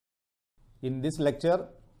In this lecture,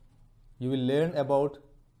 you will learn about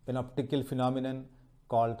an optical phenomenon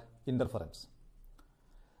called interference.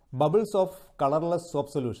 Bubbles of colorless soap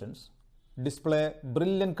solutions display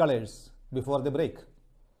brilliant colors before they break.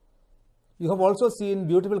 You have also seen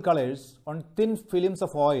beautiful colors on thin films of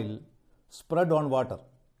oil spread on water.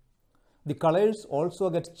 The colors also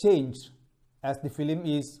get changed as the film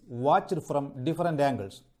is watched from different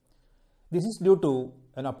angles. This is due to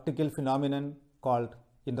an optical phenomenon called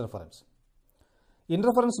interference.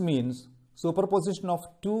 Interference means superposition of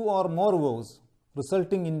two or more waves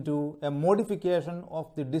resulting into a modification of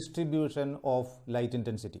the distribution of light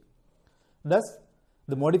intensity. Thus,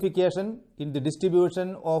 the modification in the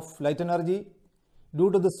distribution of light energy due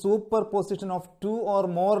to the superposition of two or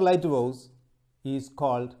more light waves is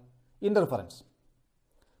called interference.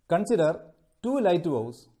 Consider two light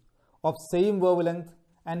waves of same wavelength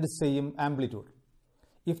and same amplitude.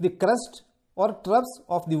 If the crest or troughs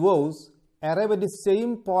of the waves arrive at the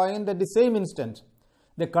same point at the same instant,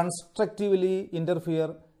 they constructively interfere,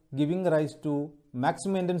 giving rise to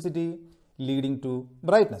maximum intensity leading to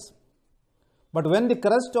brightness. But when the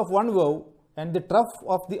crest of one wave and the trough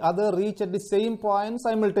of the other reach at the same point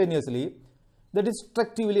simultaneously, they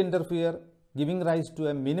destructively interfere, giving rise to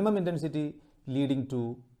a minimum intensity leading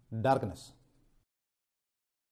to darkness.